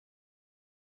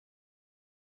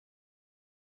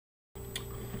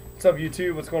What's up,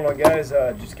 YouTube? What's going on, guys?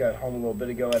 Just got home a little bit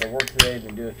ago. Had to work today,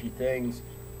 been doing a few things.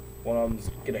 One of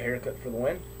them's get a haircut for the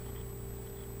win.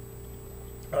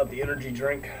 The energy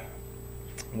drink,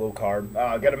 low carb.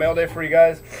 Got a mail day for you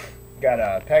guys. Got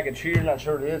a package here, not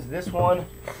sure what it is. This one,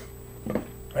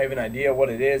 I have an idea what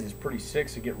it is. It's pretty sick,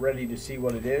 so get ready to see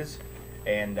what it is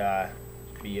and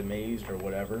be amazed or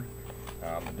whatever.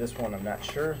 But this one, I'm not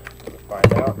sure.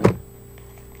 Find out.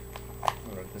 I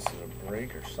wonder if this is a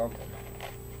break or something.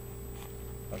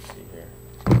 Let's see here.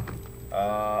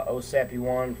 Sappy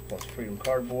 1 plus Freedom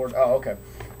Cardboard. Oh, okay.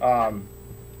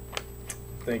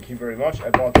 Thank you very much.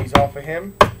 I bought these off of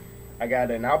him. I got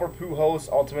an Albert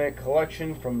Pujols Ultimate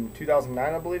Collection from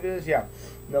 2009, I believe it is. Yeah,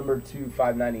 number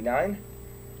 2599.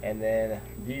 And then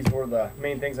these were the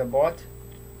main things I bought.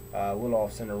 A little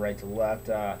off center, right to left.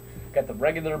 Got the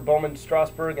regular Bowman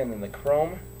Strasburg and then the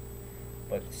Chrome.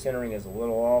 But the centering is a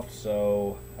little off,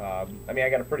 so I mean, I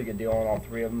got a pretty good deal on all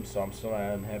three of them, so I'm still not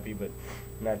unhappy, but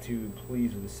not too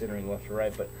pleased with the centering left to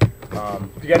right. But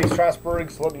if you got any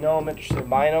Strasburgs, let me know. I'm interested in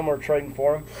buying them or trading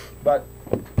for them. But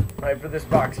right, for this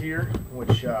box here,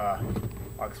 which I'll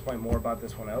explain more about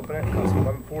this when I open it. It costs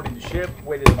 $11.40 to ship.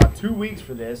 Waited about 2 weeks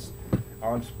for this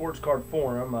on Sports Card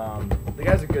Forum. The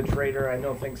guy's a good trader. I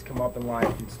know things come up in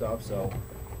life and stuff, so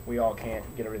we all can't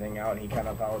get everything out, and he kind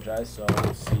of apologized, so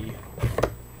we'll see.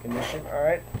 Condition,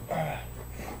 alright.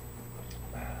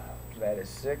 That is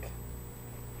sick.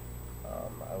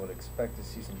 I would expect to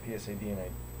see some PSA DNA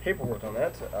paperwork on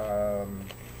that. Actually,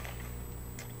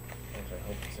 I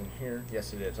hope it's in here.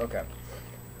 Yes, it is. Okay.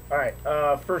 Alright,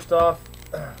 first off,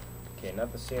 okay,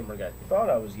 not the Sandberg I thought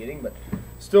I was getting, but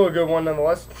still a good one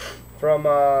nonetheless. From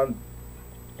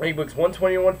ebooks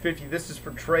 120 and 150. This is for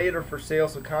trade or for sale,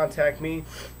 so contact me.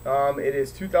 It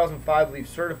is 2005 Leaf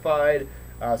certified,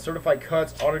 certified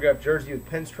cuts, autographed jersey with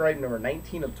pinstripe, number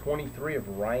 19 of 23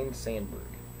 of Ryne Sandberg.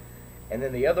 And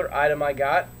then the other item I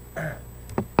got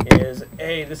is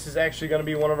this is actually going to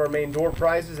be one of our main door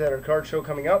prizes at our card show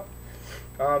coming up.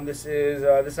 This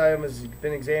item has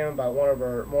been examined by more of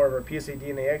our PSA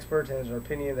DNA experts, and is our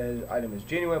opinion that the item is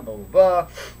genuine. Blah blah blah.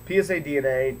 PSA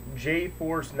DNA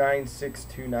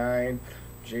J49629,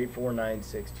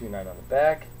 J49629 on the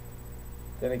back.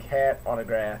 Then a cat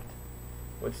autographed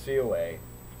with COA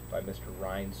by Mr.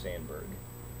 Ryne Sandberg.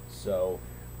 So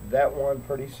that one,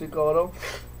 pretty sick auto.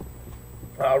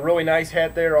 Really nice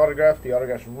hat there, autographed. The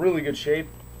autograph's really good shape.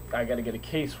 I got to get a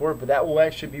case for it, but that will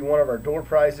actually be one of our door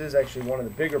prizes, actually one of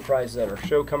the bigger prizes at our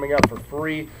show coming up for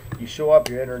free. You show up,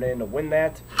 you're entered in to win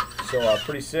that, so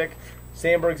pretty sick.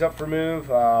 Sandberg's up for move,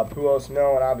 Pujols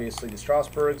no, and obviously the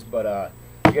Strasburgs, but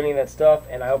getting that stuff.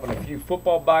 And I opened a few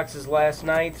football boxes last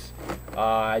night.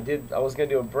 I was going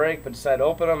to do a break, but decided to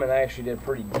open them, and I actually did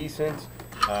pretty decent.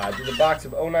 I did a box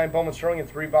of 09 Bowman Sterling and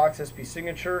 3-box SP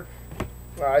Signature.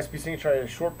 SP Signature, I had a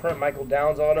short print Michael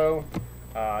Downs auto.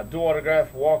 Dual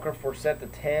autograph Walker for set to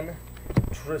 10.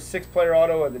 6-player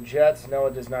auto of the Jets. No,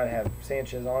 it does not have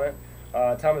Sanchez on it.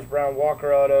 Thomas Brown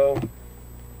Walker auto.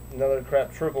 Another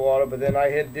crap triple auto. But then I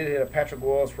did hit a Patrick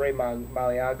Willis, Ray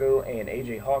Maliago, and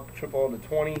AJ Hawk triple auto to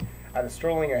 20. Out of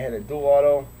Sterling, I hit a dual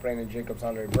auto. Brandon Jacobs,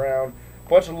 Andre Brown.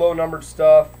 Bunch of low numbered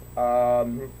stuff.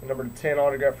 Number 10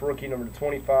 autograph rookie. Number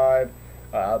 25.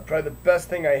 Probably the best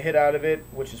thing I hit out of it,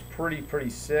 which is pretty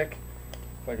sick.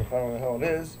 If I can find where the hell it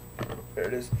is. There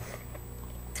it is.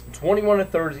 21 to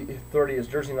 30 is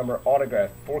jersey number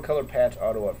autographed. 4-color patch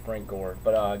auto of Frank Gore.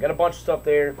 But I got a bunch of stuff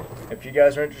there. If you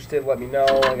guys are interested, let me know.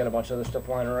 I got a bunch of other stuff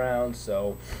lying around.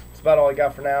 So that's about all I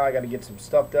got for now. I got to get some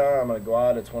stuff done. I'm going to go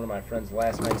out. It's one of my friend's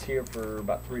last nights here for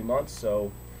about 3 months.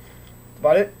 So that's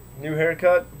about it. New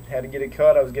haircut. Had to get it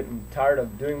cut. I was getting tired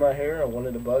of doing my hair. I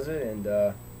wanted to buzz it,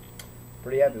 and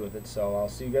pretty happy with it. So I'll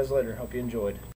see you guys later. Hope you enjoyed.